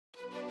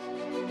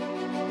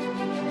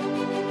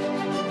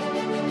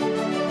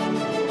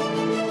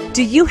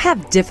Do you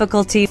have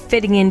difficulty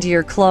fitting into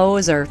your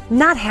clothes or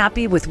not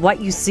happy with what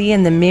you see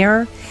in the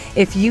mirror?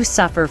 If you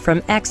suffer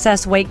from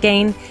excess weight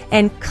gain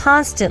and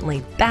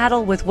constantly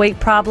battle with weight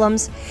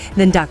problems,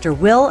 then Dr.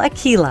 Will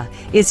Aguila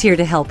is here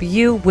to help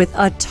you with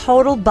a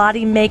total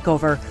body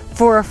makeover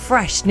for a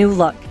fresh new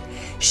look.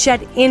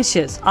 Shed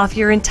inches off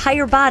your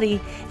entire body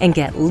and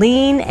get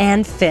lean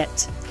and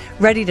fit.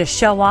 Ready to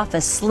show off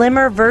a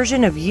slimmer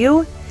version of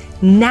you?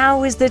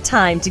 Now is the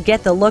time to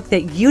get the look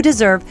that you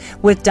deserve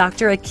with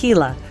Dr.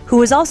 Aguila,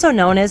 who is also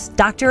known as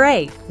Dr.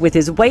 A, with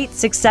his Weight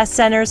Success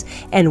Centers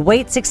and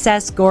Weight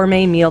Success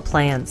Gourmet meal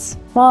plans.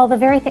 Well, the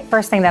very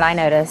first thing that I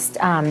noticed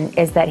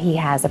is that he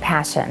has a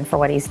passion for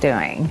what he's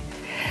doing.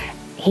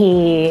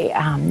 He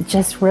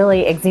just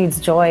really exudes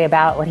joy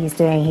about what he's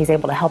doing. He's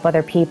able to help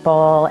other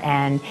people,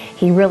 and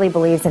he really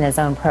believes in his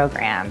own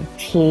program.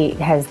 He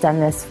has done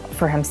this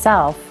for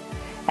himself,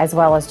 as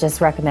well as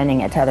just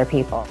recommending it to other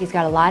people. He's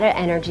got a lot of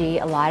energy,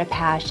 a lot of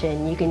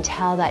passion. You can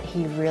tell that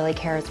he really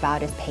cares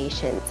about his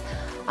patients.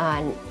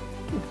 On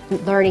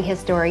learning his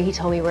story, he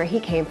told me where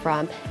he came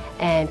from,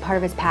 and part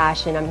of his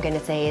passion, I'm going to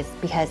say, is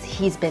because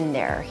he's been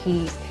there.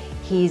 He's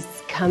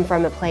come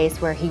from a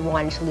place where he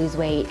wanted to lose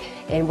weight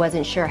and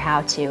wasn't sure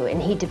how to,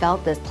 and he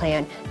developed this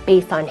plan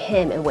based on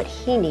him and what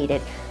he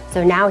needed.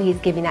 So now he's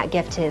giving that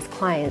gift to his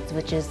clients,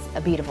 which is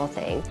a beautiful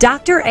thing.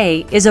 Dr.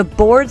 A is a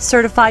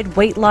board-certified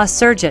weight loss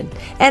surgeon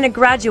and a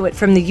graduate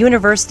from the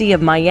University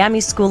of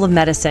Miami School of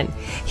Medicine.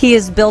 He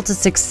has built a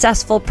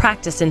successful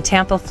practice in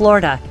Tampa,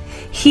 Florida.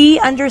 He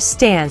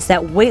understands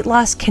that weight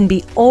loss can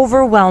be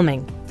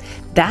overwhelming.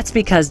 That's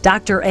because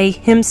Dr. A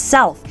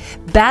himself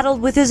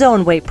battled with his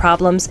own weight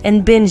problems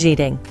and binge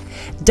eating.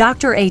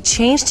 Dr. A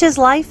changed his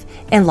life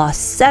and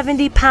lost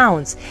 70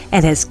 pounds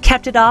and has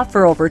kept it off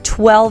for over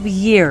 12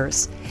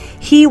 years.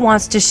 He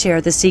wants to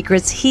share the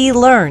secrets he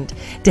learned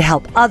to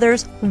help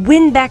others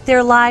win back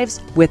their lives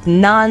with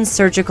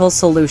non-surgical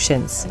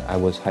solutions. I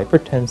was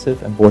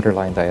hypertensive and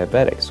borderline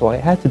diabetic, so I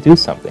had to do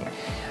something.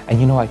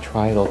 And you know, I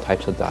tried all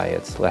types of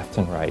diets left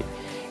and right,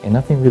 and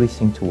nothing really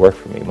seemed to work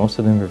for me. Most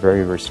of them were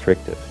very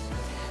restrictive.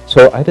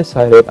 So I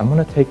decided I'm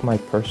going to take my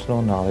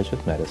personal knowledge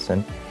of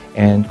medicine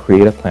and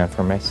create a plan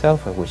for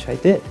myself, which I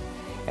did.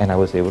 And I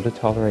was able to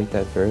tolerate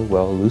that very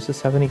well, lose the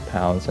 70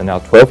 pounds, and now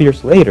 12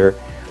 years later,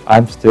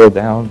 I'm still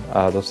down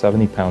those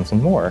 70 pounds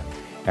and more,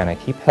 and I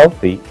keep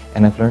healthy,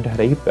 and I've learned how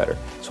to eat better.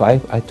 So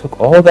I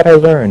took all that I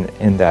learned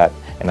in that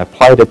and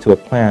applied it to a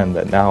plan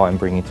that now I'm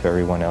bringing to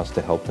everyone else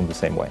to help them the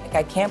same way.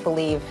 I can't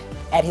believe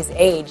at his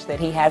age that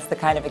he has the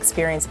kind of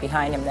experience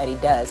behind him that he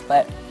does,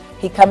 but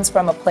he comes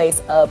from a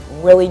place of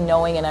really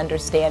knowing and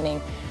understanding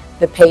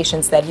the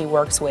patients that he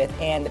works with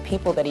and the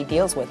people that he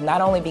deals with, not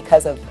only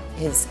because of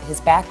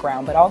his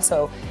background, but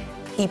also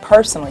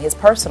his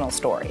personal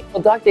story.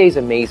 Well, Dr. A is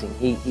amazing.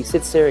 He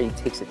sits there, he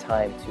takes the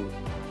time to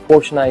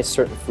portionize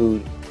certain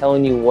food,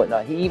 telling you what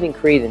not. He even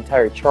created an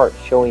entire chart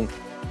showing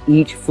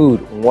each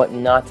food, what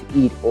not to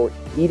eat, or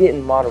eat it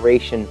in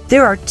moderation.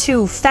 There are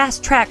two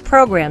fast-track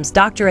programs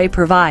Dr. A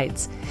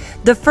provides.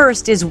 The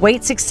first is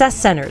Weight Success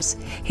Centers,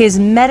 his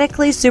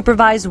medically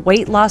supervised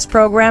weight loss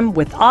program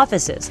with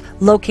offices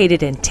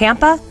located in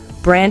Tampa,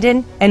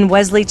 Brandon, and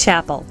Wesley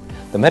Chapel.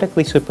 The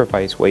medically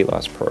supervised weight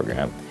loss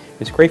program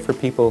is great for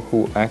people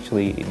who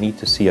actually need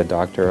to see a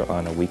doctor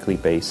on a weekly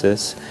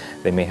basis.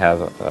 They may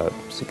have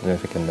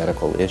significant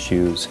medical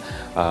issues,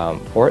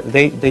 or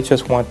they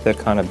just want the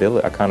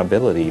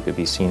accountability to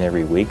be seen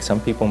every week.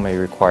 Some people may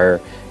require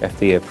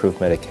FDA-approved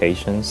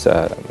medications,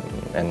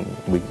 and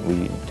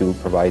we do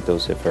provide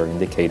those if they're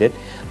indicated.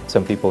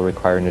 Some people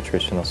require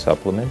nutritional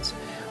supplements,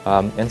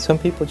 and some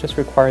people just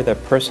require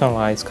that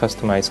personalized,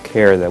 customized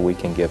care that we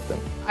can give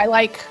them. I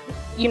like,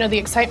 you know, the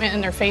excitement in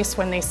their face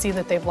when they see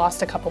that they've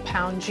lost a couple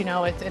pounds. You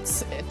know,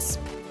 it's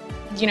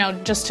you know,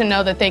 just to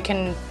know that they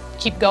can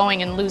keep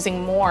going and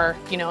losing more,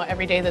 you know,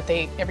 every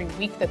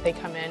week that they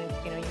come in,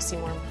 you know, you see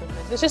more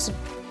improvements. It's just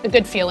a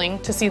good feeling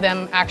to see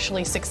them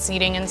actually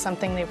succeeding in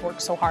something they've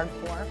worked so hard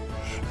for.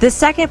 The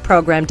second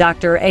program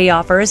Dr. A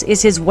offers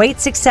is his Weight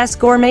Success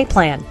Gourmet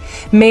Plan,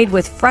 made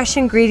with fresh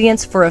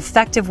ingredients for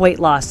effective weight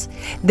loss.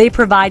 They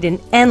provide an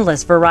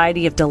endless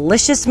variety of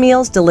delicious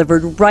meals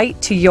delivered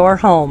right to your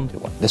home.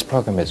 This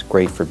program is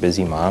great for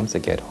busy moms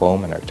that get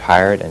home and are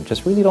tired and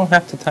just really don't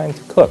have the time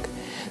to cook.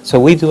 So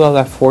we do all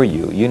that for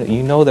you.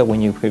 You know that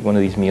when you pick one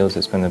of these meals,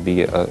 it's going to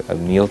be a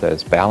meal that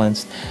is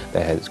balanced,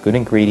 that has good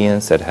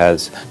ingredients, that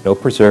has no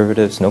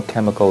preservatives, no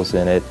chemicals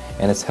in it,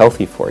 and it's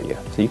healthy for you.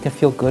 So you can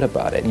feel good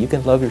about it, and you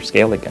can love your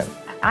scale again.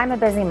 I'm a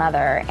busy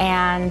mother,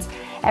 and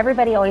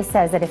everybody always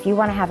says that if you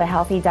want to have a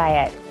healthy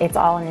diet, it's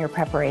all in your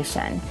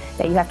preparation,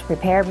 that you have to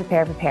prepare.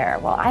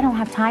 Well, I don't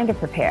have time to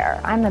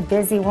prepare. I'm a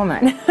busy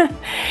woman.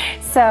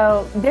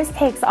 So this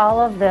takes all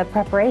of the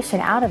preparation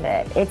out of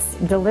it. It's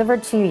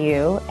delivered to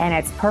you, and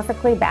it's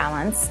perfectly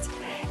balanced,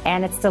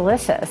 and it's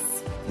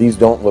delicious. These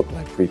don't look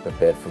like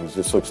pre-prepared foods.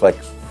 This looks like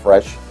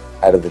fresh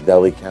out of the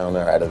deli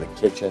counter, out of the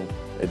kitchen.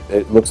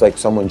 It looks like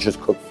someone just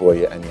cooked for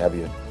you, and you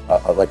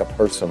have like a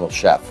personal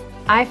chef.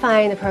 I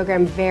find the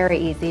program very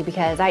easy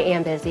because I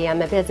am busy.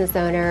 I'm a business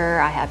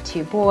owner, I have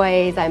 2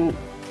 boys, I'm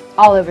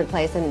all over the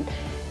place. And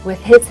with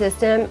his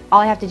system,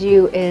 all I have to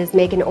do is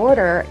make an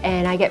order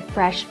and I get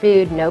fresh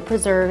food, no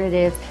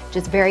preservatives,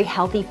 just very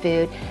healthy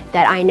food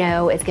that I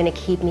know is going to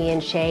keep me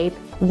in shape.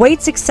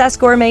 Weight Success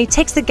Gourmet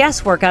takes the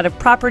guesswork out of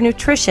proper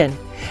nutrition.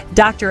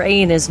 Dr.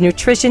 A and his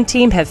nutrition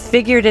team have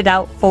figured it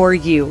out for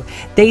you.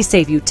 They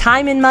save you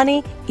time and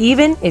money,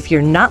 even if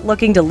you're not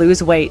looking to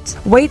lose weight.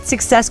 Weight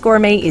Success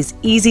Gourmet is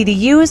easy to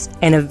use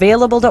and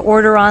available to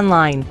order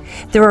online.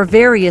 There are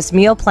various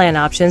meal plan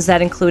options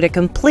that include a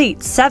complete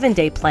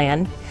 7-day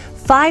plan,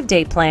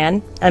 5-day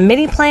plan, a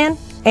mini plan,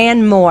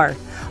 and more.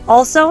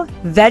 Also,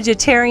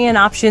 vegetarian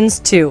options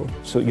too.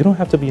 So you don't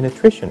have to be a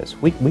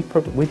nutritionist. We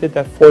did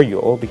that for you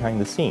all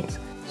behind the scenes.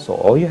 So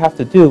all you have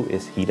to do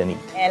is eat and eat.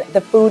 And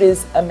the food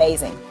is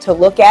amazing to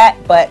look at,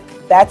 but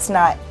that's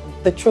not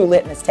the true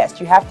litmus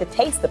test. You have to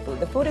taste the food.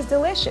 The food is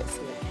delicious.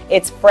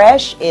 It's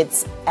fresh,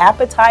 it's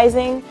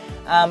appetizing,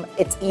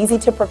 it's easy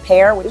to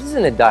prepare. This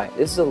isn't a diet,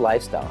 this is a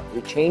lifestyle.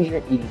 You're changing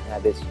your eating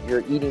habits.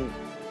 You're eating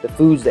the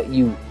foods that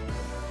you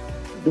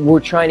were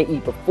trying to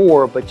eat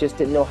before, but just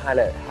didn't know how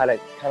to kind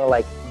of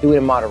like do it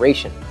in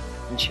moderation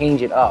and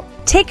change it up.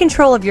 Take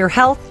control of your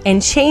health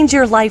and change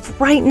your life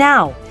right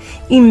now.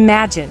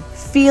 Imagine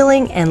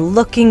feeling and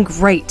looking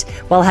great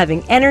while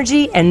having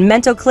energy and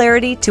mental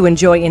clarity to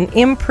enjoy an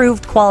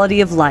improved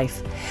quality of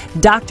life.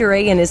 Dr.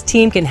 A and his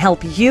team can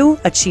help you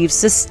achieve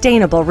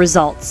sustainable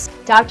results.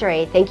 Dr.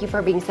 A, thank you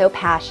for being so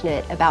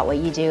passionate about what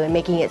you do and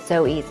making it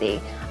so easy.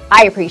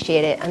 I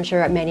appreciate it. I'm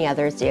sure many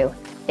others do.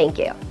 Thank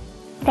you.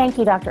 Thank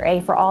you, Dr.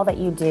 A, for all that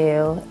you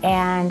do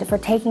and for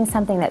taking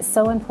something that's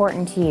so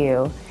important to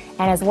you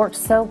and has worked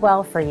so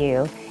well for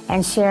you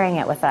and sharing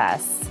it with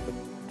us.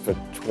 For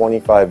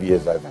 25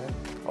 years I've had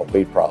a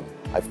weight problem.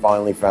 I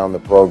finally found the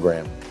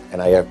program,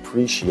 and I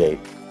appreciate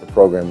the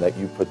program that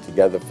you put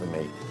together for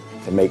me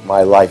to make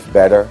my life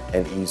better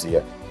and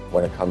easier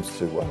when it comes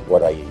to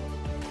what I eat.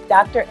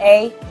 Dr.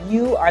 A,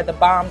 you are the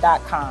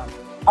bomb.com.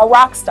 A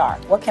rock star,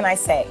 what can I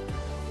say?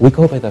 We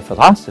go by the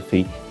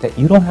philosophy that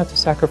you don't have to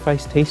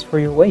sacrifice taste for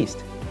your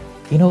waist.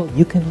 You know,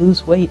 you can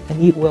lose weight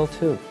and eat well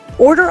too.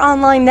 Order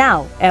online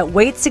now at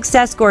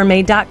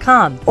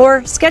weightsuccessgourmet.com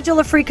or schedule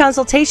a free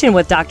consultation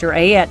with Dr.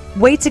 A at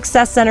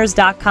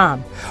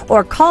weightsuccesscenters.com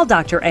or call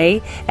Dr. A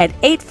at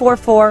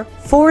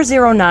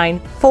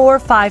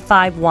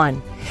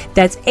 844-409-4551.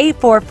 That's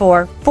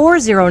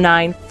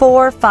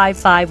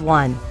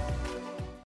 844-409-4551.